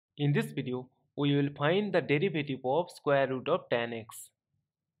In this video, we will find the derivative of square root of tan x.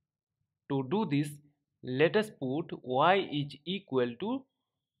 To do this, let us put y is equal to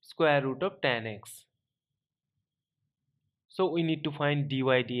square root of tan x. So we need to find dy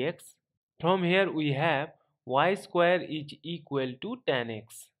dx. From here we have y square is equal to tan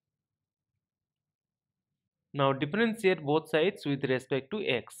x. Now differentiate both sides with respect to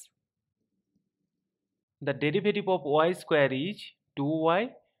x. The derivative of y square is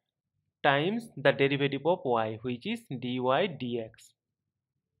 2y times the derivative of y, which is dy dx.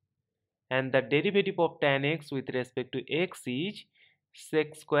 And the derivative of tan x with respect to x is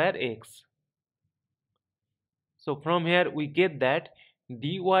sec square x. So from here we get that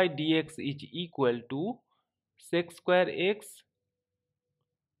dy dx is equal to sec square x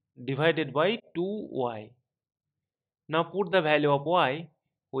divided by 2y. Now put the value of y,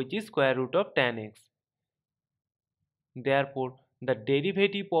 which is square root of tan x. Therefore, the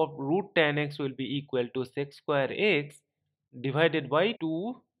derivative of root tan x will be equal to sec square x divided by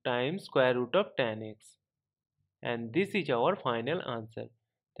 2 times square root of tan x. And this is our final answer.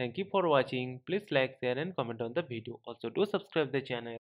 Thank you for watching. Please like, share and comment on the video. Also do subscribe the channel.